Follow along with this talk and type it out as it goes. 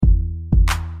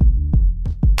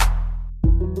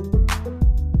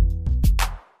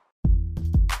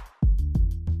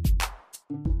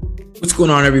going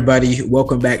on, everybody?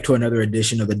 Welcome back to another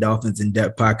edition of the Dolphins in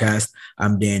Depth podcast.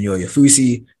 I'm Daniel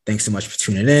Yafusi. Thanks so much for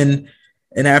tuning in.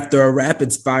 And after a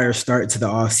rapid fire start to the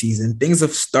offseason, things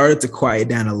have started to quiet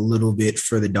down a little bit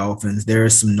for the Dolphins. There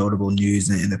is some notable news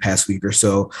in the past week or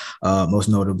so, most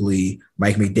notably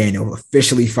Mike McDaniel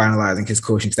officially finalizing his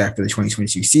coaching staff for the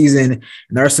 2022 season. And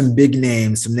there are some big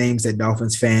names, some names that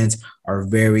Dolphins fans are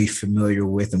very familiar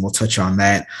with, and we'll touch on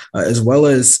that, as well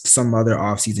as some other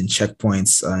offseason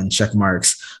checkpoints and check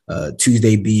marks.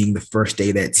 Tuesday being the first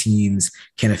day that teams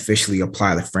can officially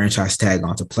apply the franchise tag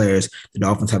onto players. The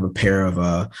Dolphins have a pair of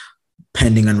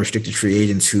pending unrestricted free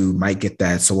agents who might get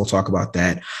that. So we'll talk about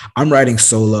that. I'm riding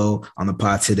solo on the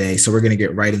pod today. So we're going to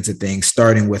get right into things,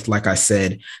 starting with, like I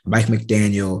said, Mike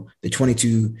McDaniel. The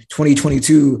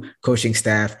 2022 coaching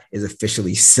staff is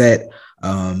officially set.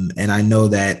 And I know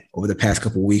that over the past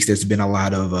couple of weeks, there's been a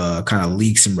lot of kind of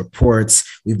leaks and reports.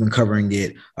 We've been covering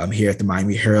it here at the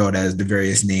Miami Herald as the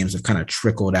various names have kind of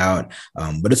trickled out,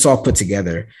 but it's all put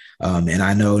together. And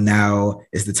I know now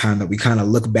is the time that we kind of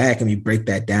look back and we break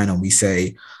that down and we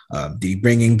say, did he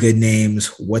bring in good names?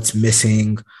 What's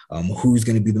missing? Who's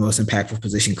going to be the most impactful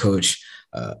position coach?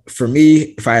 For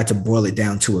me, if I had to boil it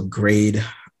down to a grade,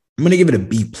 I'm going to give it a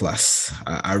B plus.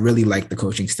 I really like the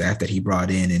coaching staff that he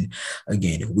brought in. And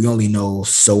again, we only know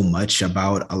so much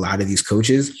about a lot of these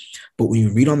coaches, but when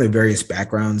you read on their various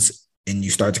backgrounds and you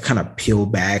start to kind of peel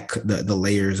back the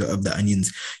layers of the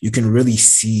onions, you can really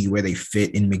see where they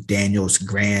fit in McDaniel's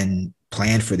grand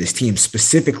plan for this team,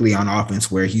 specifically on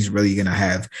offense, where he's really going to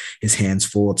have his hands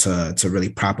full to really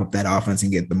prop up that offense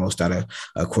and get the most out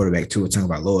of quarterback Tua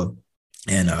Tagovailoa.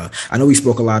 And I know we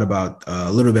spoke a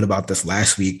little bit about this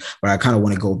last week, but I kind of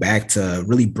want to go back to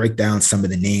really break down some of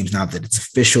the names now that it's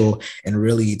official and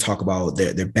really talk about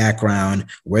their background,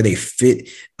 where they fit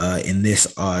in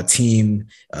this team,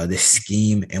 this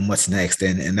scheme, and what's next.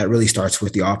 And that really starts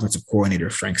with the offensive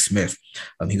coordinator, Frank Smith.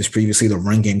 He was previously the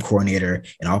run game coordinator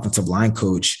and offensive line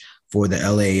coach for the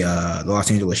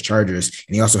Los Angeles Chargers.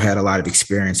 And he also had a lot of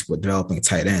experience with developing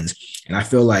tight ends. And I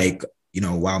feel like,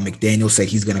 while McDaniel said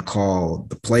he's going to call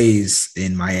the plays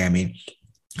in Miami,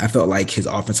 I felt like his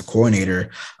offensive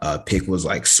coordinator pick was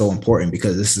like so important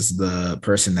because this is the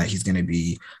person that he's going to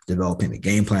be developing the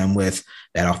game plan with.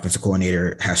 That offensive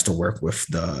coordinator has to work with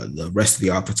the rest of the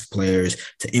offensive players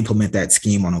to implement that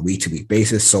scheme on a week-to-week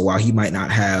basis. So while he might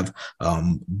not have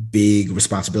big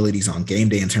responsibilities on game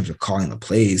day in terms of calling the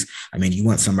plays, I mean, you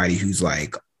want somebody who's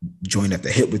like joined at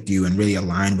the hip with you and really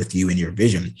aligned with you in your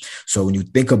vision. So when you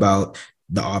think about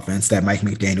the offense that Mike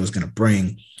McDaniel is going to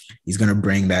bring, he's going to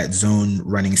bring that zone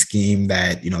running scheme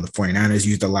that, the 49ers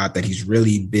used a lot, that he's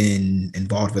really been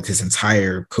involved with his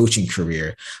entire coaching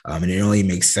career. And it only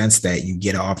makes sense that you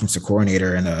get an offensive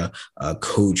coordinator and a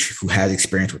coach who has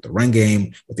experience with the run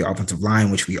game, with the offensive line,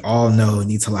 which we all know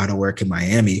needs a lot of work in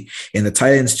Miami, and the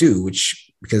tight ends too,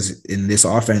 because in this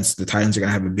offense, the tight ends are going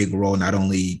to have a big role, not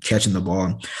only catching the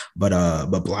ball,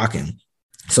 but blocking.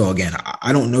 So again,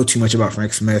 I don't know too much about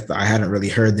Frank Smith. I hadn't really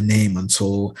heard the name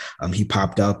until he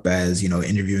popped up as,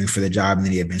 interviewing for the job, and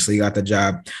then he eventually got the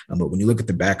job. But when you look at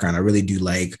the background, I really do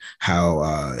like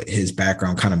how his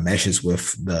background kind of meshes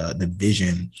with the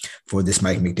vision for this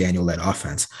Mike McDaniel-led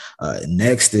offense.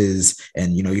 Next is,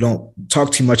 and you don't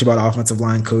talk too much about offensive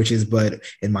line coaches, but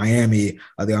in Miami,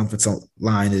 the offensive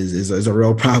line is a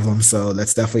real problem. So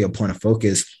that's definitely a point of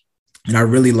focus. And I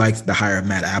really liked the hire of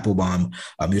Matt Applebaum.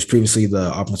 He was previously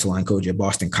the offensive line coach at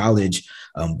Boston College,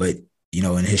 but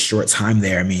in his short time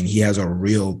there, I mean, he has a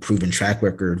real proven track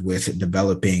record with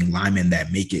developing linemen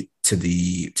that make it to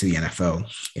the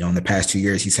NFL. In the past 2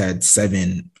 years, he's had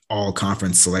 7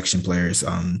 all-conference selection players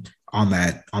on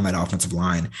that offensive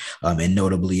line. And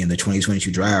notably in the 2022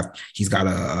 draft, he's got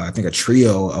I think a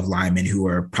trio of linemen who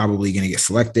are probably going to get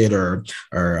selected or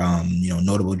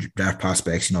notable draft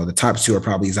prospects. The top 2 are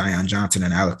probably Zion Johnson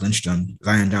and Alec Lindstrom.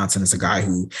 Zion Johnson is a guy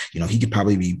who,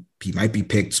 he might be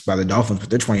picked by the Dolphins with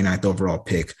their 29th overall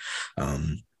pick.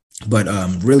 But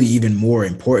really, even more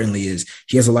importantly, is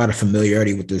he has a lot of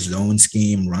familiarity with the zone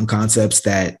scheme, run concepts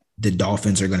that the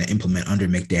Dolphins are going to implement under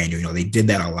McDaniel. They did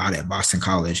that a lot at Boston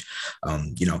College.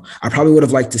 I probably would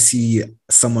have liked to see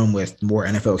someone with more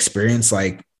NFL experience,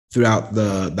 like throughout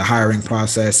the hiring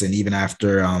process. And even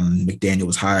after McDaniel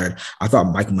was hired, I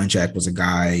thought Mike Munchak was a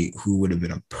guy who would have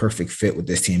been a perfect fit with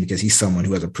this team because he's someone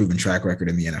who has a proven track record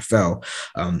in the NFL.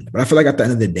 But I feel like at the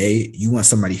end of the day, you want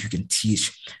somebody who can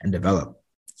teach and develop.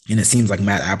 And it seems like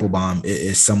Matt Applebaum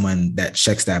is someone that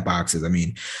checks that boxes. I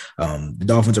mean, the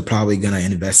Dolphins are probably going to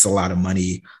invest a lot of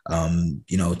money,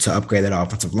 to upgrade that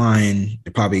offensive line.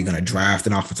 They're probably going to draft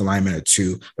an offensive lineman or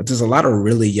two. But there's a lot of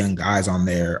really young guys on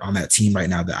that team right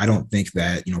now that I don't think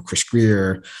that, Chris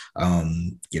Grier,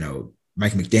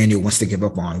 Mike McDaniel wants to give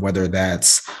up on, whether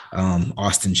that's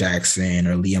Austin Jackson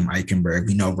or Liam Eichenberg.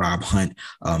 We know Rob Hunt.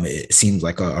 It seems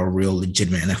like a real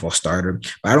legitimate NFL starter,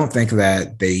 but I don't think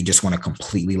that they just want to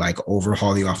completely like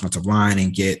overhaul the offensive line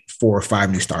and get 4 or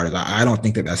 5 new starters. I don't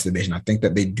think that that's the vision. I think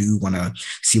that they do want to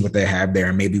see what they have there,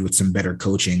 and maybe with some better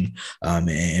coaching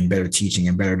and better teaching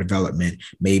and better development,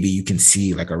 maybe you can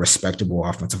see like a respectable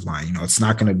offensive line. It's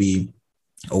not going to be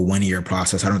a 1-year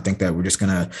process. I don't think that we're just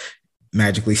going to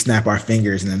magically snap our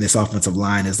fingers and then this offensive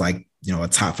line is like, a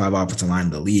top 5 offensive line in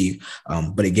the league.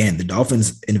 But again, the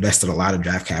Dolphins invested a lot of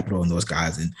draft capital in those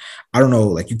guys. And I don't know,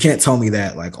 like, you can't tell me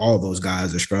that like all those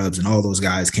guys are scrubs and all those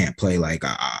guys can't play. Like,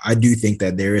 I do think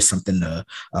that there is something to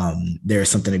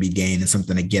be gained and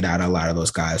something to get out of a lot of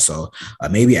those guys. So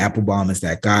maybe Applebaum is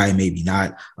that guy, maybe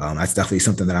not. That's definitely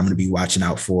something that I'm going to be watching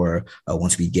out for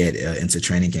once we get into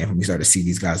training camp and we start to see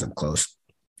these guys up close.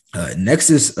 Next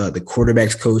is the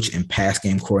quarterbacks coach and pass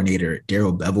game coordinator,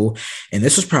 Darrell Bevell. And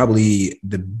this was probably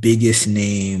the biggest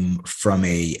name from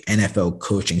a NFL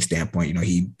coaching standpoint.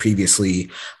 He previously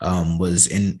was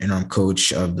interim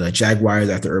coach of the Jaguars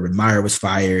after Urban Meyer was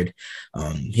fired.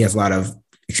 He has a lot of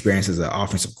experience as an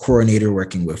offensive coordinator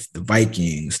working with the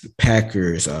Vikings, the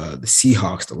Packers, the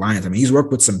Seahawks, the Lions. I mean, he's worked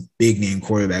with some big name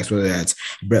quarterbacks, whether that's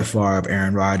Brett Favre,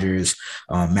 Aaron Rodgers,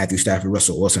 Matthew Stafford,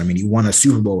 Russell Wilson. I mean, he won a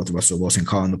Super Bowl with Russell Wilson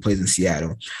calling the plays in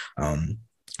Seattle.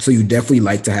 So you definitely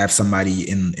like to have somebody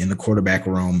in the quarterback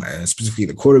room, specifically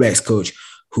the quarterbacks coach,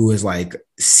 who is like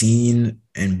seen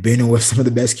and been with some of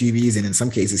the best QBs. And in some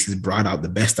cases, he's brought out the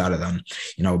best out of them.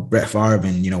 Brett Favre,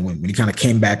 and, when he kind of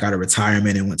came back out of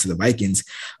retirement and went to the Vikings,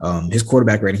 his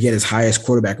quarterback rating, he had his highest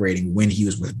quarterback rating when he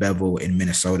was with Bevell in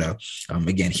Minnesota.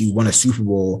 Again, he won a Super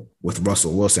Bowl with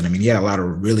Russell Wilson. I mean, he had a lot of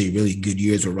really, really good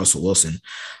years with Russell Wilson.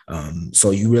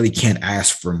 So you really can't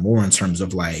ask for more in terms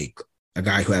of like a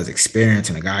guy who has experience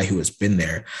and a guy who has been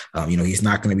there. He's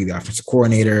not going to be the offensive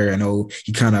coordinator. I know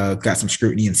he kind of got some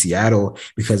scrutiny in Seattle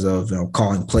because of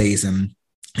calling plays, and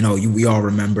we all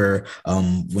remember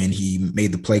when he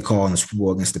made the play call in the Super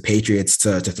Bowl against the Patriots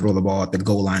to throw the ball at the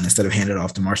goal line instead of hand it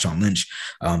off to Marshawn Lynch.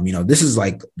 This is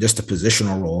like just a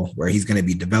positional role where he's going to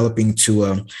be developing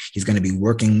Tua. He's going to be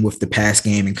working with the pass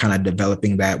game and kind of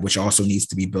developing that, which also needs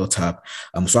to be built up.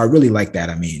 So I really like that.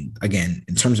 I mean, again,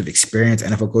 in terms of experience,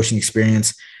 NFL coaching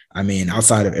experience, I mean,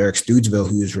 outside of Eric Studesville,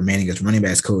 who is remaining as running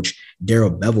backs coach,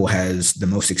 Darrell Bevell has the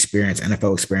most experience,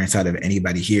 NFL experience out of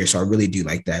anybody here. So I really do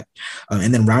like that.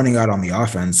 And then rounding out on the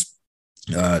offense,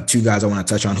 2 guys I want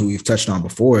to touch on who we've touched on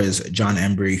before is John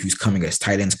Embry, who's coming as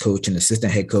tight ends coach and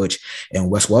assistant head coach, and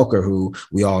Wes Welker, who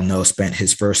we all know spent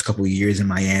his first couple of years in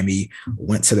Miami,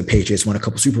 went to the Patriots, won a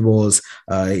couple Super Bowls,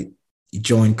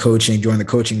 joined the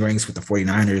coaching ranks with the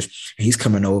 49ers. And he's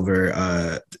coming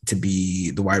over to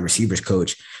be the wide receivers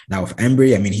coach. Now with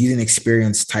Embry, I mean, he's an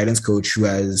experienced tight ends coach who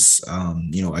has,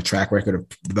 a track record of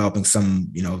developing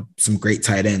some great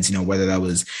tight ends, whether that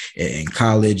was in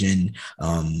college and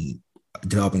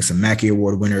developing some Mackey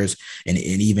Award winners and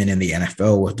even in the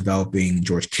NFL with developing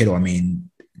George Kittle. I mean,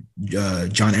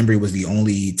 John Embry was the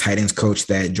only tight ends coach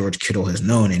that George Kittle has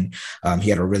known. And he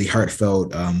had a really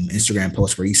heartfelt Instagram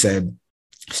post where he said,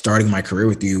 starting my career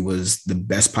with you was the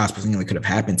best possible thing that could have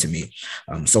happened to me.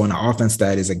 So in an offense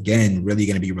that is, again, really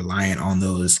going to be reliant on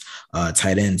those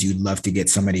tight ends, you'd love to get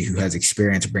somebody who has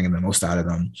experience bringing the most out of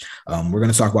them. We're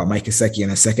going to talk about Mike Gesicki in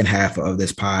the second half of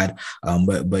this pod,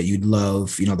 but you'd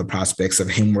love, the prospects of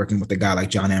him working with a guy like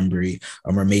John Embry,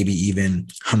 or maybe even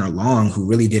Hunter Long, who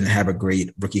really didn't have a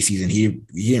great rookie season. He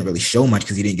didn't really show much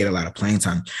because he didn't get a lot of playing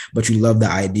time, but you love the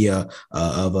idea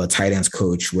of a tight ends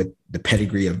coach with the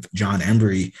pedigree of John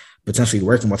Embry potentially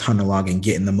working with Hunter Long and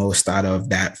getting the most out of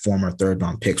that former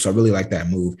 3rd-round pick. So I really like that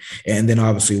move. And then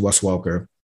obviously Wes Welker.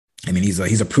 I mean, he's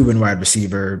a proven wide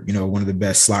receiver, one of the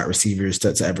best slot receivers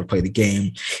to ever play the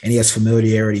game. And he has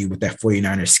familiarity with that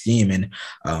 49ers scheme. And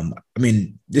I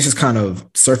mean, this is kind of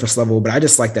surface level, but I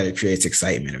just like that it creates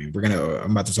excitement. I mean, I'm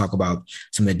about to talk about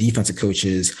some of the defensive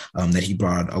coaches that he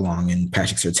brought along, and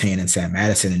Patrick Surtain and Sam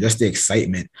Madison, and just the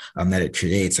excitement that it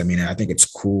creates. I mean, I think it's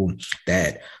cool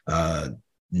that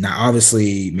now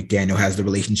obviously McDaniel has the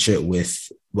relationship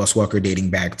with Wes Welker dating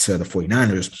back to the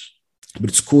 49ers. But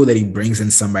it's cool that he brings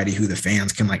in somebody who the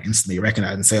fans can like instantly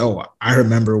recognize and say, oh, I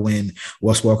remember when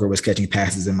Wes Welker was catching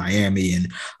passes in Miami.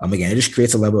 And again, it just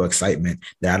creates a level of excitement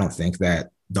that I don't think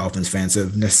that Dolphins fans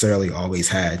have necessarily always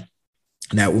had.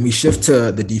 Now, when we shift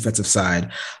to the defensive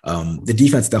side, the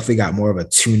defense definitely got more of a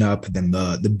tune-up than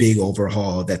the big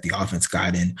overhaul that the offense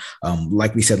got in.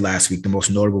 Like we said last week, the most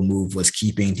notable move was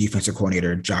keeping defensive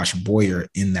coordinator Josh Boyer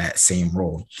in that same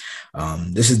role.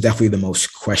 This is definitely the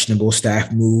most questionable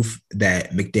staff move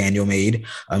that McDaniel made.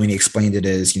 He explained it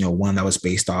as, one that was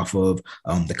based off of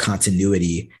the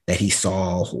continuity that he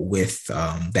saw with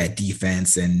that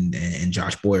defense and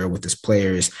Josh Boyer with his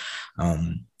players.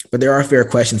 But there are fair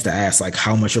questions to ask, like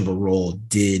how much of a role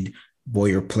did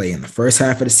Boyer play in the first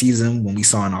half of the season when we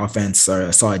saw an offense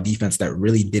or saw a defense that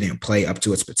really didn't play up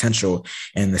to its potential,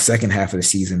 and in the second half of the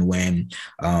season when,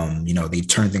 they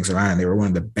turned things around and they were one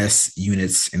of the best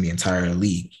units in the entire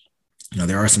league.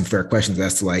 There are some fair questions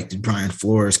as to like, did Brian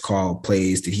Flores call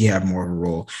plays? Did he have more of a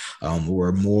role?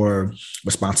 Or more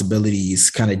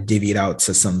responsibilities kind of divvied out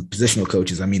to some positional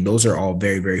coaches? Those are all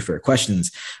very, very fair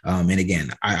questions. And again,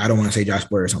 I don't want to say Josh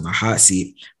Boyer is on the hot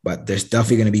seat, but there's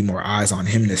definitely going to be more eyes on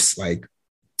him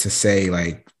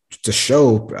to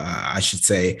show, I should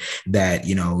say, that,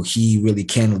 he really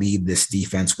can lead this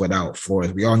defense without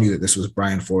Flores. We all knew that this was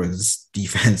Brian Flores'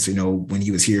 defense, when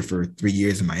he was here for 3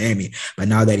 years in Miami. But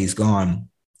now that he's gone,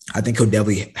 I think he'll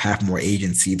definitely have more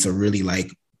agency to really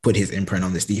put his imprint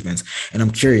on this defense. And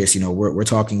I'm curious, we're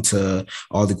talking to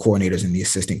all the coordinators and the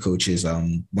assistant coaches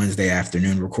Wednesday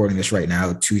afternoon, recording this right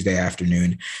now, Tuesday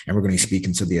afternoon, and we're going to be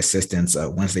speaking to the assistants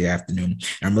Wednesday afternoon.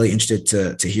 And I'm really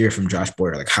interested to hear from Josh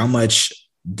Boyer, like how much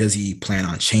does he plan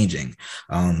on changing?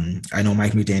 I know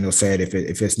Mike McDaniel said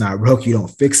if it's not broke, you don't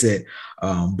fix it.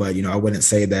 But I wouldn't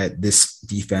say that this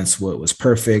defense was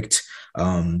perfect.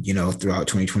 Throughout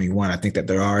 2021, I think that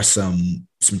there are some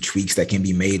tweaks that can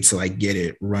be made to get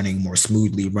it running more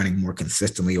smoothly, running more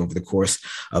consistently over the course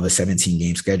of a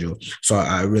 17-game schedule. So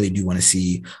I really do want to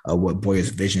see what Boyer's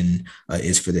vision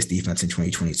is for this defense in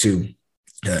 2022.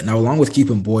 Now, along with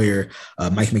keeping Boyer,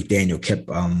 Mike McDaniel kept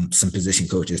some position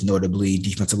coaches, notably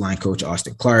defensive line coach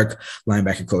Austin Clark,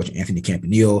 linebacker coach Anthony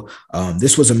Campanile.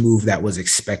 This was a move that was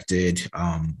expected,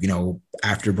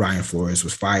 after Brian Flores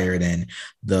was fired and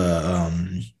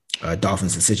the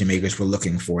Dolphins decision makers were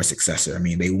looking for a successor.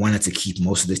 They wanted to keep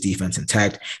most of this defense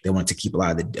intact. They wanted to keep a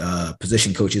lot of the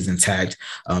position coaches intact.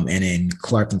 And in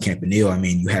Clark and Campanile,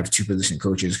 you have two position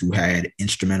coaches who had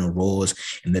instrumental roles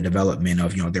in the development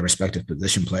of, their respective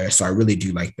position players. So I really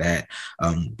do like that.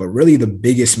 But really the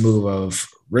biggest move of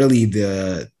really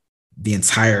the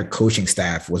entire coaching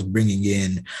staff was bringing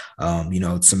in,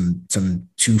 some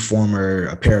two former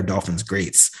a pair of Dolphins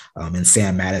greats in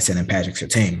Sam Madison and Patrick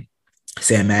Surtain.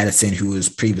 Sam Madison, who was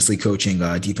previously coaching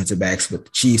defensive backs with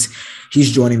the Chiefs, he's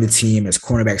joining the team as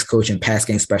cornerbacks coach and pass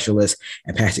game specialist.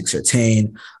 And Patrick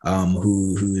Surtain,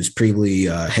 who's previously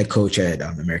head coach at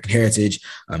American Heritage,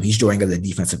 he's joining as a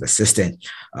defensive assistant.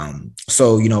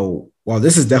 So, while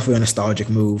this is definitely a nostalgic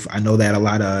move, I know that a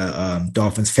lot of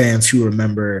Dolphins fans who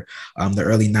remember the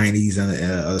early 90s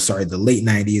and the late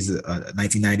 90s,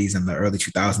 1990s and the early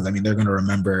 2000s, they're going to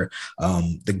remember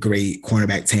the great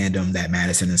cornerback tandem that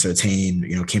Madison and Surtain,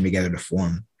 came together to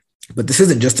form. But this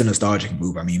isn't just a nostalgic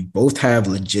move. Both have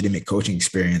legitimate coaching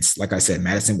experience. Like I said,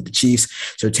 Madison with the Chiefs,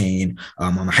 Surtain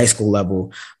on the high school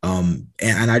level. And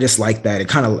I just like that. It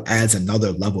kind of adds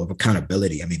another level of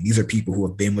accountability. These are people who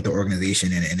have been with the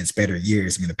organization in its better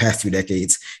years. The past 2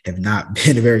 decades have not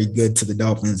been very good to the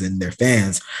Dolphins and their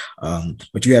fans.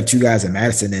 But you have two guys in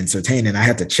Madison and Surtain, and I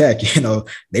had to check,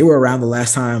 they were around the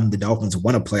last time the Dolphins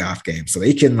won a playoff game. So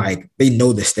they can they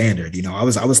know the standard. I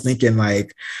was thinking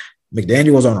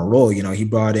McDaniel was on a roll. He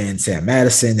brought in Sam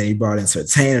Madison, then he brought in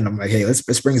Surtain, and I'm like, hey,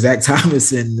 let's bring Zach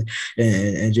Thomas and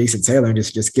Jason Taylor and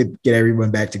just get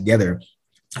everyone back together.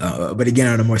 But again,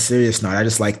 on a more serious note, I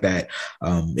just like that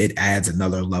it adds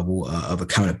another level of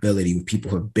accountability with people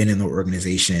who have been in the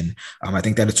organization. I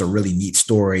think that it's a really neat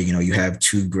story. You have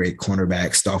two great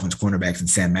cornerbacks, Dolphins cornerbacks, and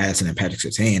Sam Madison and Patrick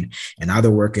Surtain, and now they're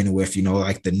working with,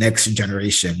 the next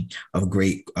generation of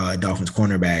great Dolphins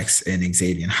cornerbacks and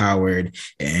Xavier Howard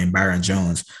and Byron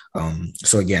Jones.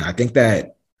 So again, I think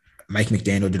that Mike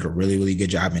McDaniel did a really, really good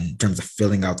job in terms of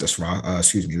filling out this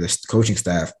coaching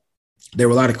staff. There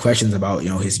were a lot of questions about,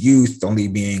 his youth only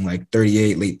being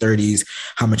 38, late 30s,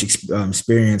 how much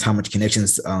experience, how much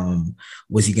connections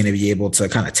was he going to be able to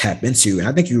kind of tap into? And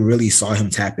I think you really saw him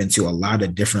tap into a lot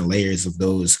of different layers of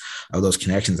those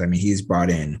connections. He's brought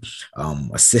in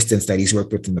assistants that he's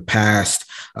worked with in the past,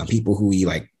 people who he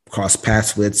crossed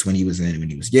paths with when he was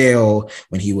Yale,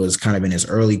 when he was kind of in his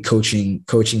early coaching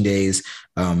days.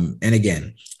 And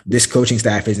again, this coaching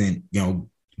staff isn't,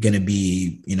 going to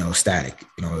be, static.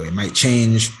 It might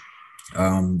change.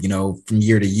 From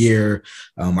year to year.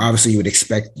 Obviously, you would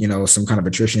expect, some kind of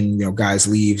attrition, guys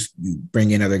leave, you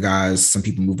bring in other guys, some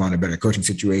people move on to better coaching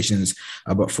situations.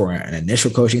 But for an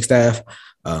initial coaching staff,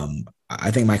 I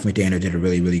think Mike McDaniel did a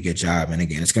really, really good job. And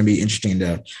again, it's going to be interesting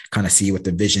to kind of see what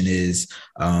the vision is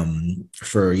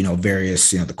for, various,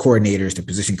 the coordinators, the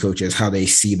position coaches, how they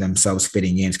see themselves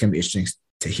fitting in. It's going to be interesting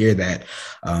to hear that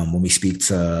when we speak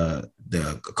to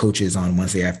the coaches on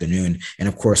Wednesday afternoon. And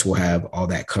of course, we'll have all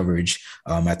that coverage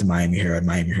at the Miami Herald,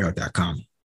 miamiherald.com.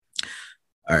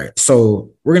 All right,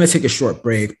 so we're going to take a short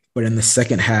break, but in the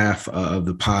second half of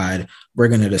the pod, we're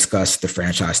going to discuss the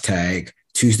franchise tag.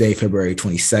 Tuesday, February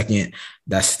 22nd.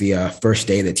 That's the first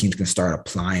day that teams can start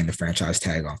applying the franchise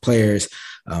tag on players.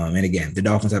 And again, the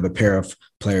Dolphins have a pair of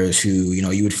players who,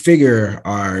 you would figure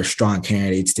are strong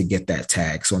candidates to get that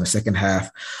tag. So in the second half,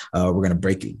 we're going to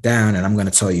break it down, and I'm going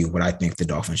to tell you what I think the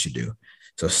Dolphins should do.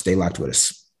 So stay locked with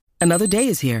us. Another day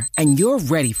is here, and you're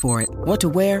ready for it. What to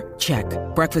wear? Check.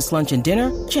 Breakfast, lunch, and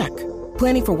dinner? Check.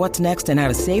 Planning for what's next and how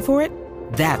to save for it?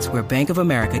 That's where Bank of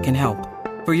America can help.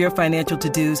 For your financial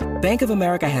to-dos, Bank of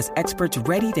America has experts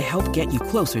ready to help get you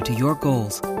closer to your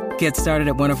goals. Get started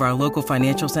at one of our local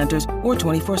financial centers or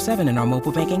 24/7 in our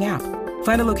mobile banking app.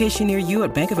 Find a location near you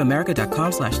at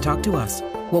bankofamerica.com/talktous.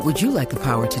 What would you like the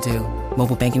power to do?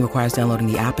 Mobile banking requires downloading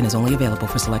the app and is only available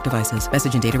for select devices.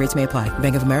 Message and data rates may apply.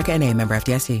 Bank of America N.A., member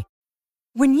FDIC.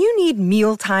 When you need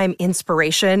mealtime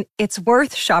inspiration, it's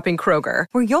worth shopping Kroger,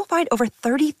 where you'll find over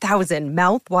 30,000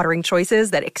 mouth-watering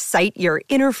choices that excite your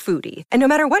inner foodie. And no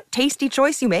matter what tasty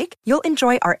choice you make, you'll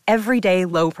enjoy our everyday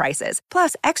low prices,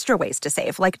 plus extra ways to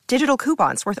save, like digital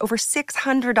coupons worth over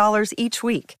 $600 each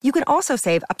week. You can also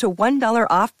save up to $1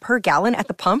 off per gallon at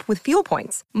the pump with fuel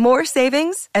points. More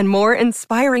savings and more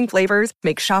inspiring flavors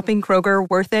make shopping Kroger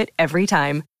worth it every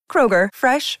time. Kroger,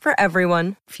 fresh for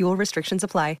everyone. Fuel restrictions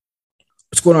apply.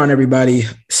 What's going on, everybody?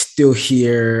 Still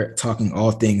here talking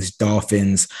all things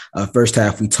Dolphins. First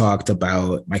half, we talked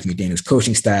about Mike McDaniel's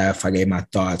coaching staff. I gave my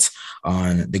thoughts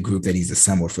on the group that he's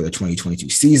assembled for the 2022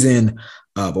 season.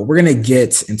 But we're going to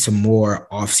get into more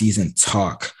offseason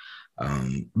talk.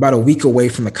 About a week away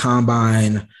from the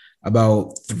combine,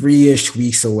 about 3-ish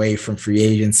weeks away from free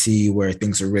agency, where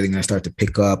things are really going to start to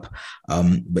pick up.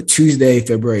 But Tuesday,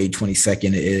 February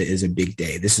 22nd is a big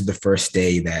day. This is the first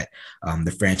day that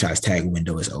the franchise tag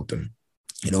window is open.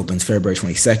 It opens February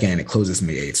 22nd and it closes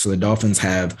May 8th. So the Dolphins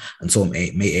have until May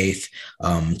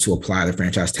 8th to apply the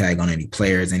franchise tag on any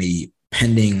players, any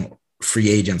pending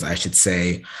free agents, I should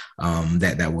say,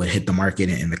 that would hit the market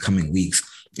in the coming weeks.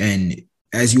 And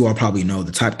as you all probably know,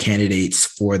 the top candidates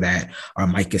for that are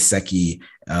Mike Gesicki,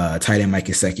 tight end Mike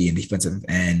Gesicki, and defensive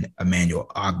end Emmanuel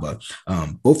Ogbah.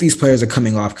 Both these players are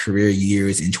coming off career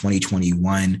years in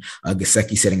 2021.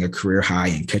 Gesicki setting a career high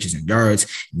in catches and yards,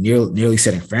 nearly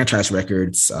setting franchise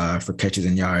records for catches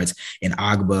and yards, and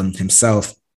Ogbah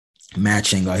himself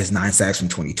matching his 9 sacks from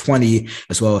 2020,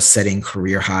 as well as setting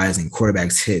career highs in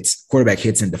quarterback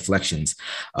hits and deflections.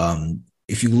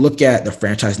 If you look at the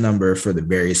franchise number for the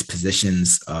various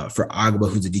positions for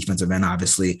Ogbah, who's a defensive end,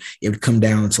 obviously, it would come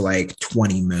down to like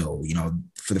 20 mil.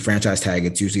 For the franchise tag,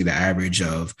 it's usually the average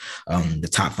of the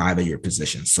top 5 of your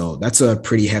positions. So that's a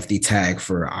pretty hefty tag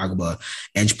for Ogbah.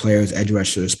 Edge players, edge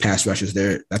rushers, pass rushers,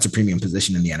 that's a premium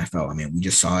position in the NFL. I mean, we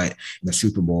just saw it in the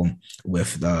Super Bowl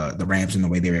with the Rams and the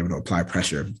way they were able to apply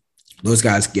pressure. Those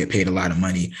guys get paid a lot of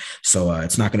money, so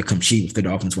it's not going to come cheap if the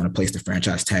Dolphins want to place the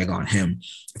franchise tag on him.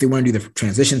 If they want to do the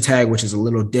transition tag, which is a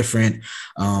little different,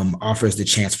 offers the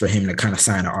chance for him to kind of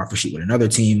sign an offer sheet with another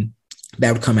team.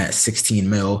 That would come at 16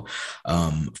 mil.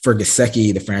 For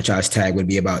Gesicki, the franchise tag would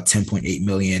be about 10.8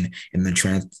 million, and the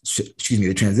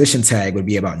transition tag would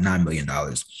be about $9 million.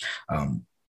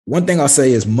 One thing I'll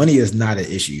say is money is not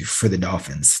an issue for the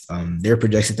Dolphins. They're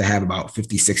projected to have about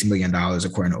 $56 million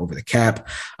according to Over the Cap.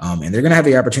 And they're going to have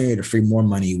the opportunity to free more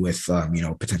money with,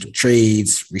 potential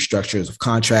trades, restructures of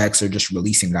contracts, or just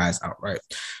releasing guys outright.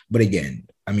 But again,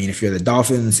 I mean, if you're the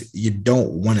Dolphins, you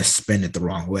don't want to spend it the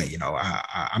wrong way.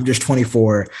 I'm just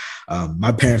 24.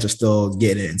 My parents are still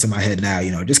getting it into my head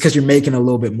now, just because you're making a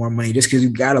little bit more money, just because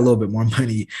you got a little bit more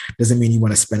money doesn't mean you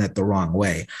want to spend it the wrong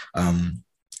way.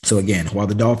 So again, while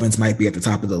the Dolphins might be at the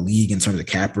top of the league in terms of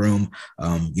cap room,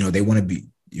 they want to be,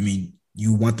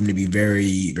 you want them to be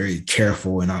very, very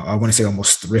careful. And I want to say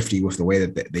almost thrifty with the way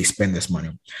that they spend this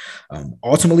money.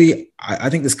 Ultimately,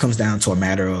 I think this comes down to a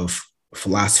matter of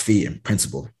philosophy and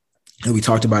principle. And we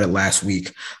talked about it last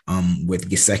week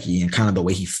with Gesicki and kind of the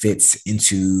way he fits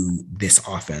into this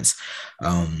offense.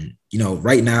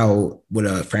 Right now with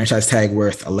a franchise tag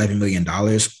worth $11 million,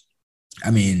 I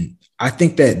mean, I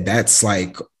think that's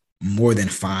like more than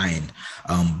fine.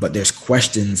 But there's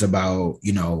questions about,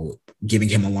 giving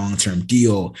him a long-term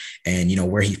deal and,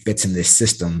 where he fits in this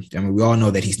system. I mean, we all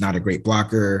know that he's not a great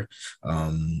blocker.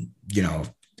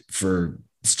 For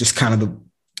it's just kind of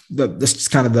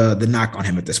the knock on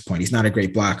him at this point. He's not a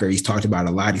great blocker. He's talked about it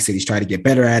a lot. He said he's trying to get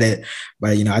better at it,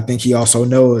 but I think he also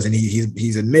knows, and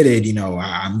he's admitted,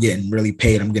 I'm getting really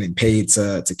paid. I'm getting paid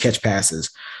to catch passes.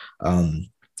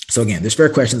 So again, there's fair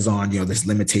questions on, there's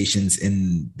limitations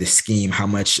in the scheme, how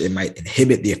much it might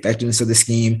inhibit the effectiveness of the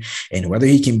scheme, and whether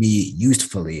he can be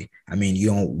used fully. I mean, you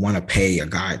don't want to pay a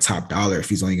guy top dollar if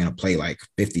he's only going to play like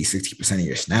 50, 60% of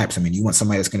your snaps. I mean, you want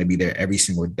somebody that's going to be there every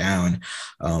single down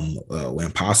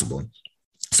when possible.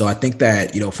 So I think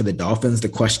that, for the Dolphins, the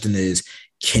question is,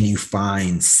 can you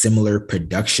find similar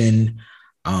production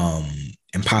and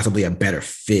possibly a better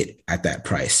fit at that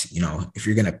price? If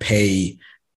you're going to pay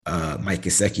Mike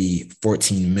Gesicki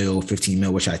 14 mil, 15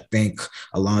 mil, which I think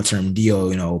a long-term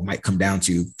deal, might come down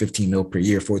to 15 mil per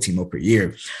year, 14 mil per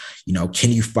year.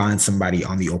 Can you find somebody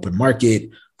on the open market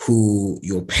who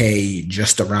you'll pay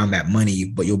just around that money,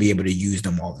 but you'll be able to use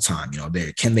them all the time?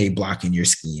 Can they block in your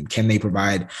scheme? Can they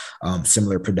provide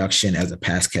similar production as a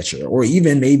pass catcher, or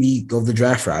even maybe go the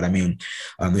draft route? I mean,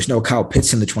 there's no Kyle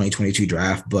Pitts in the 2022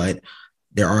 draft, but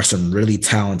there are some really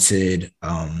talented,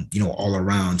 all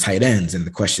around tight ends. And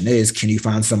the question is, can you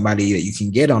find somebody that you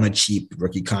can get on a cheap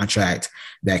rookie contract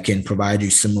that can provide you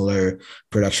similar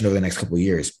production over the next couple of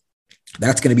years?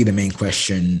 That's going to be the main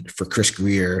question for Chris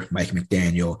Grier, Mike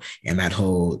McDaniel, and that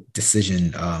whole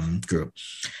decision group.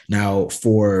 Now,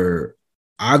 for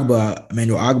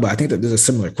Emmanuel Ogbah, I think that there's a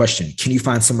similar question. Can you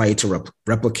find somebody to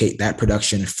replicate that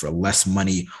production for less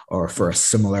money or for a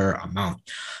similar amount?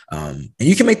 And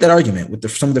you can make that argument with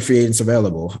some of the free agents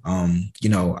available.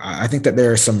 I think that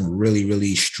there are some really,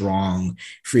 really strong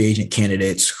free agent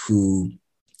candidates who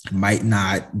might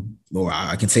not, or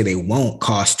I can say they won't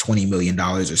cost $20 million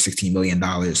or $16 million.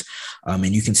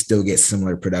 And you can still get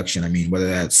similar production. I mean, whether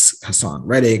that's Hassan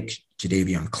Reddick,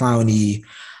 Jadeveon Clowney,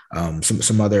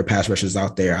 some other pass rushers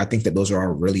out there. I think that those are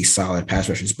all really solid pass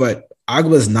rushers, but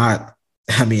Ogbah's not.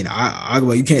 I mean,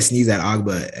 Ogbah, you can't sneeze at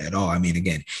Ogbah at all. I mean,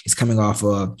 again, he's coming off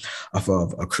of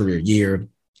a career year.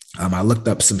 I looked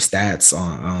up some stats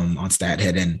on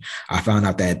StatHead, and I found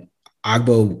out that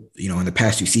Ogbah, in the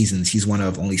past 2 seasons, he's one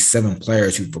of only 7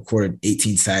 players who've recorded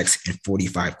 18 sacks and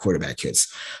 45 quarterback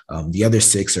hits. The other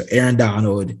 6 are Aaron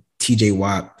Donald, TJ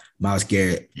Watt, Myles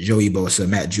Garrett, Joey Bosa,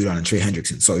 Matt Judon, and Trey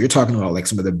Hendrickson. So you're talking about like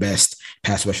some of the best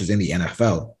pass rushers in the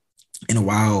NFL. And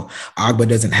while Ogbah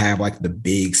doesn't have like the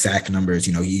big sack numbers,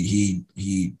 he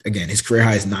again, his career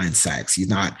high is 9 sacks. He's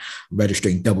not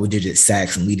registering double-digit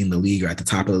sacks and leading the league or at the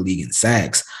top of the league in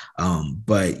sacks.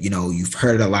 But you've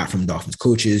heard it a lot from Dolphins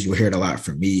coaches. You'll hear it a lot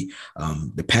from me.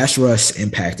 The pass rush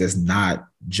impact is not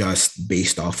just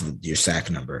based off of your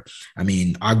sack number. I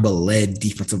mean, Ogbah led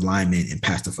defensive linemen in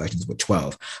pass deflections with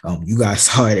 12. You guys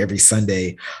saw it every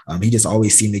Sunday. He just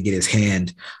always seemed to get his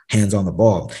hands on the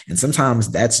ball. And sometimes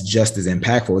that's just as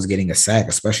impactful as getting a sack,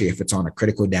 especially if it's on a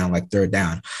critical down like third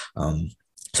down.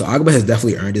 So Ogbah has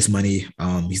definitely earned his money.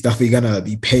 He's definitely going to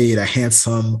be paid a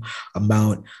handsome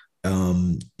amount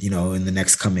in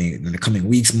the coming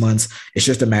weeks, months. It's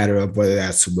just a matter of whether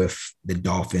that's with the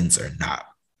Dolphins or not.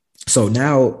 So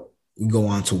now we go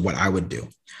on to what I would do.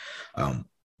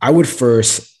 I would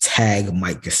first tag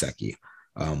Mike Gesicki.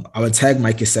 I would tag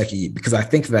Mike Gesicki because I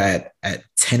think that at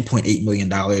 $10.8 million,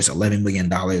 $11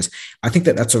 million, I think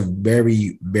that that's a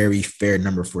very, very fair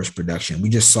number for his production. We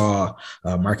just saw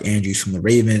Mark Andrews from the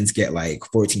Ravens get like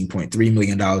 $14.3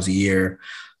 million a year.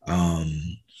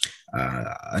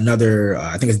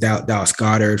 I think it's Dallas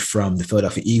Goedert from the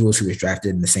Philadelphia Eagles, who was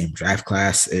drafted in the same draft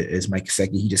class as Mike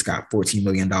Gesicki. He just got $14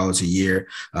 million a year.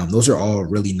 Those are all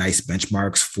really nice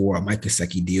benchmarks for a Mike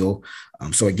Gesicki deal.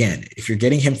 So again, if you're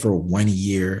getting him for 1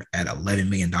 year at $11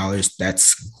 million,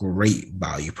 that's great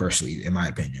value personally, in my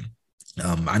opinion.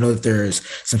 I know that there's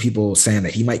some people saying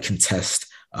that he might contest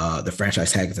the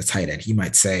franchise tag as a tight end. He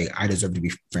might say, I deserve to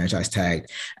be franchise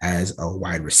tagged as a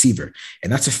wide receiver.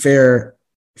 And that's a fair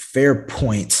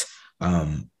point.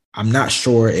 I'm not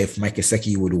sure if Mike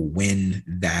Gesicki would win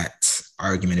that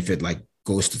argument if it like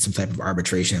goes to some type of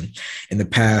arbitration. In the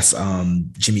past,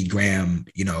 Jimmy Graham,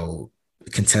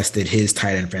 contested his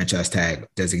tight end franchise tag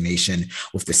designation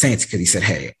with the Saints because he said,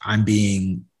 hey, I'm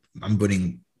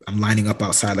lining up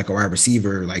outside like a wide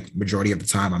receiver, like majority of the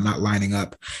time. I'm not lining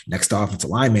up next to offensive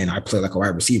lineman. I play like a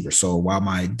wide receiver. So while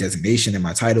my designation and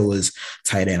my title is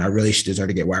tight end, I really should deserve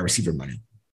to get wide receiver money.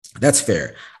 That's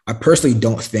fair. I personally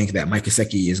don't think that Mike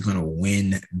Gesicki is going to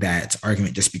win that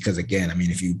argument just because, again, I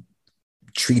mean, if you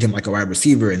treat him like a wide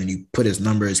receiver and then you put his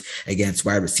numbers against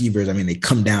wide receivers, I mean, they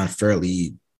come down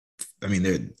fairly. I mean,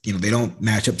 they don't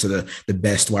match up to the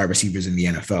best wide receivers in the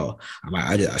NFL.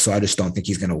 So I just don't think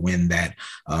he's going to win that.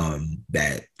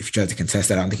 That if he tries to contest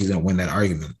that, I don't think he's going to win that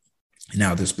argument.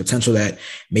 Now, there's potential that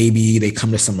maybe they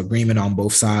come to some agreement on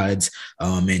both sides,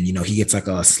 and he gets like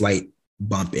a slight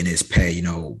bump in his pay.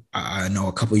 I know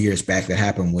a couple of years back that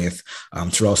happened with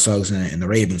Terrell Suggs and the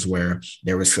Ravens, where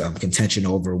there was contention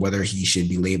over whether he should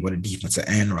be labeled a defensive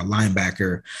end or a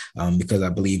linebacker, because I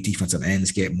believe defensive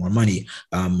ends get more money.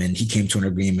 And he came to an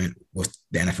agreement with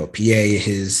the NFLPA,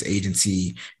 his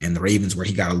agency, and the Ravens, where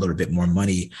he got a little bit more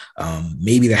money.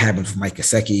 Maybe that happens with Mike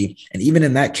Gesicki. And even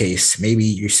in that case, maybe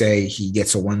you say he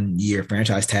gets a 1-year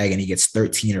franchise tag and he gets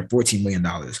 $13 or $14 million.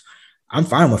 I'm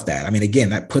fine with that. I mean, again,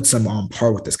 that puts him on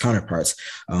par with his counterparts.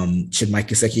 Should Mike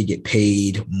Gesicki get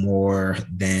paid more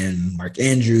than Mark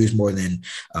Andrews, more than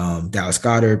Dallas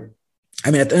Goedert?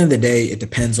 I mean, at the end of the day, it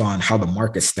depends on how the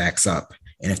market stacks up.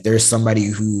 And if there's somebody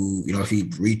who, if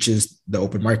he reaches the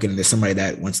open market and there's somebody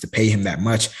that wants to pay him that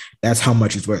much, that's how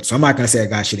much he's worth. So I'm not going to say a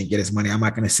guy shouldn't get his money. I'm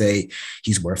not going to say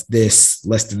he's worth this,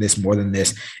 less than this, more than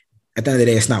this. At the end of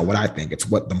the day, it's not what I think. It's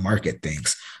what the market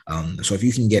thinks. So if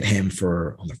you can get him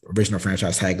for on the original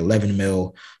franchise tag, 11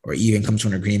 mil, or even come to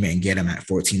an agreement and get him at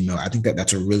 14 mil, I think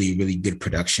that's a really, really good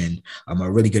production, a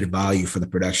really good value for the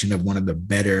production of one of the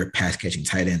better pass catching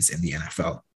tight ends in the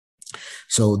NFL.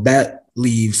 So that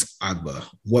leaves Ogbah.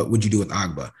 What would you do with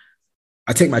Ogbah?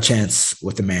 I take my chance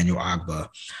with Emmanuel Ogbah.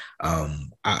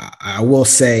 I will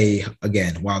say,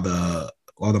 again, while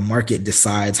the market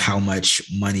decides how much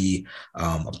money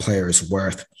a player is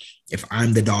worth, if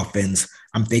I'm the Dolphins,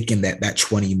 I'm thinking that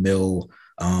 20 mil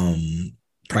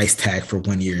price tag for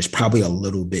 1 year is probably a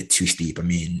little bit too steep. I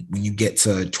mean, when you get to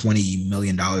 $20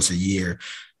 million a year,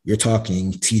 you're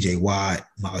talking TJ Watt,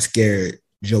 Myles Garrett,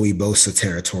 Joey Bosa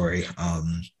territory.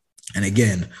 And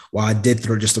again, while I did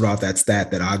throw out that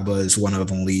stat that Ogbah is one of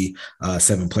only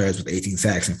 7 players with 18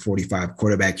 sacks and 45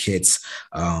 quarterback hits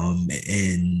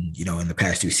in the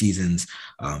past 2 seasons,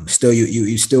 still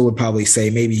you still would probably say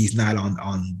maybe he's not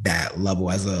on that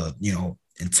level as a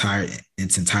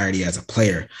entirety as a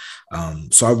player.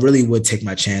 So I really would take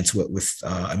my chance with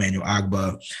Emmanuel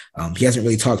Ogbah. He hasn't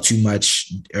really talked too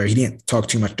much, or he didn't talk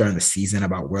too much during the season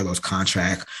about where those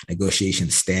contract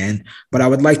negotiations stand. But I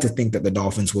would like to think that the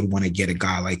Dolphins would want to get a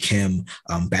guy like him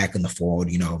back in the fold.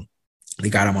 They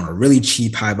got him on a really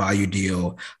cheap, high-value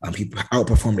deal. He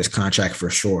outperformed his contract for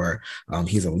sure.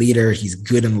 He's a leader. He's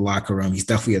good in the locker room. He's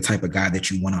definitely a type of guy that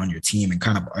you want on your team and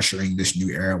kind of ushering this new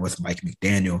era with Mike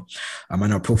McDaniel. I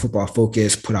know Pro Football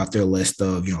Focus put out their list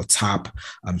of, top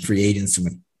free agents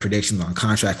with predictions on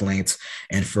contract lengths.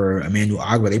 And for Emmanuel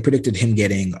Ogbah, they predicted him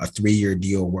getting a 3-year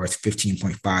deal worth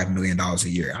 $15.5 million a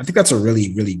year. I think that's a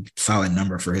really, really solid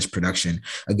number for his production.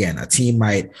 Again, a team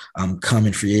might come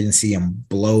in free agency and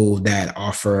blow that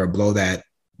offer, blow that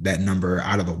number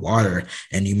out of the water,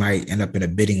 and you might end up in a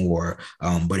bidding war.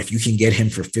 But if you can get him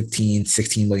for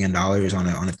 $16 million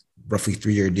on a roughly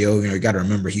 3-year deal, you got to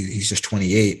remember he's just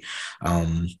 28.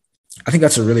 I think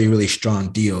that's a really, really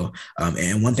strong deal.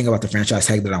 And one thing about the franchise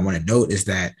tag that I want to note is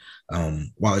that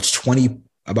while it's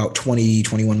about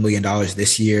 $21 million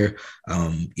this year,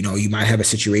 you might have a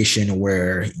situation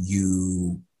where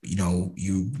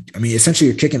essentially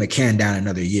you're kicking the can down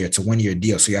another year. It's a 1-year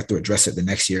deal, so you have to address it the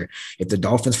next year. If the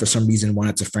Dolphins, for some reason,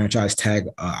 wanted to franchise tag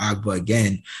Ogbah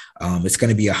again, it's going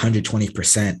to be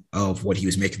 120% of what he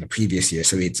was making the previous year.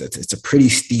 So it's a pretty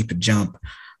steep jump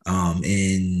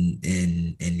in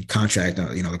contract,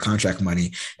 the contract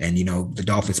money, and the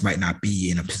Dolphins might not be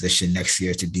in a position next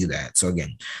year to do that. So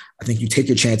again, I think you take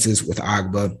your chances with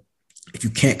Ogbah. If you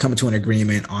can't come to an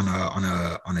agreement on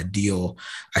a deal,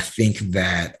 I think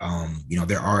that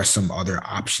there are some other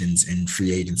options in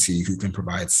free agency who can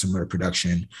provide similar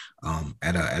production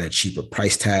at a cheaper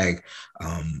price tag.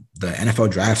 The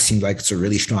NFL draft seems like it's a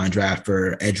really strong draft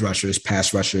for edge rushers,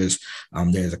 pass rushers.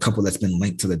 There's a couple that's been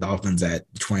linked to the Dolphins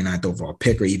at the 29th overall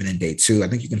pick or even in day 2. I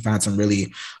think you can find some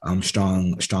really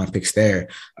strong picks there.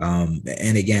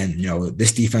 And again,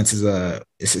 this defense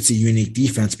it's a unique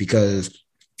defense because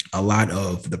a lot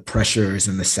of the pressures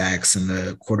and the sacks and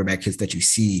the quarterback hits that you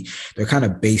see, they're kind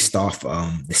of based off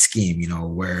the scheme,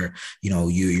 where,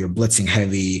 you're blitzing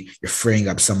heavy, you're freeing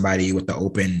up somebody with the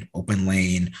open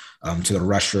lane to the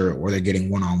rusher, or they're getting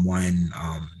one-on-one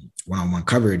one-on-one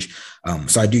coverage.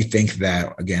 So I do think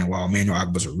that, again, while Emmanuel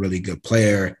Ogbah was a really good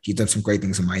player, he's done some great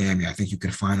things in Miami. I think you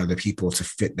can find other people to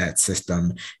fit that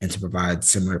system and to provide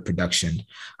similar production.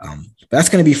 That's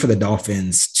going to be for the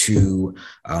Dolphins to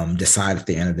decide at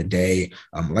the end of the day.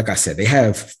 Like I said, they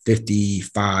have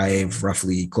 55,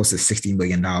 roughly close to $60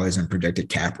 million in projected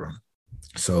cap room.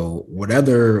 So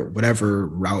whatever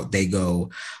route they go,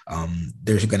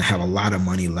 they're going to have a lot of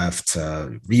money left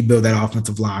to rebuild that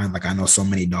offensive line. Like I know so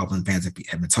many Dolphin fans have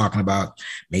been talking about,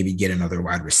 maybe get another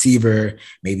wide receiver,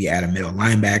 maybe add a middle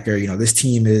linebacker. You know, this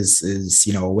team is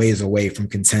you know, a ways away from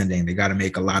contending. They got to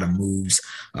make a lot of moves.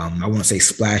 I won't say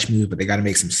splash moves, but they got to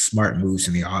make some smart moves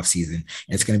in the offseason. And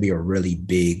it's going to be a really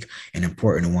big and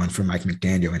important one for Mike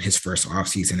McDaniel in his first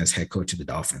offseason as head coach of the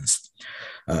Dolphins.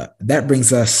 That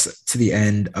brings us to the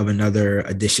end of another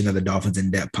edition of the Dolphins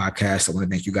in Depth podcast. I want to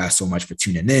thank you guys so much for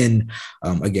tuning in.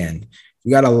 Again,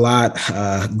 we got a lot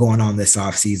going on this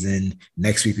offseason.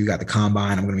 Next week, we got the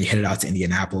Combine. I'm going to be headed out to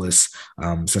Indianapolis.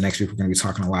 So next week, we're going to be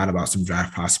talking a lot about some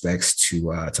draft prospects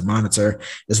to monitor,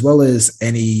 as well as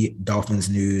any Dolphins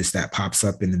news that pops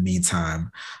up in the meantime.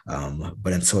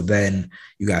 But until then,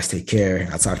 you guys take care.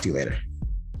 I'll talk to you later.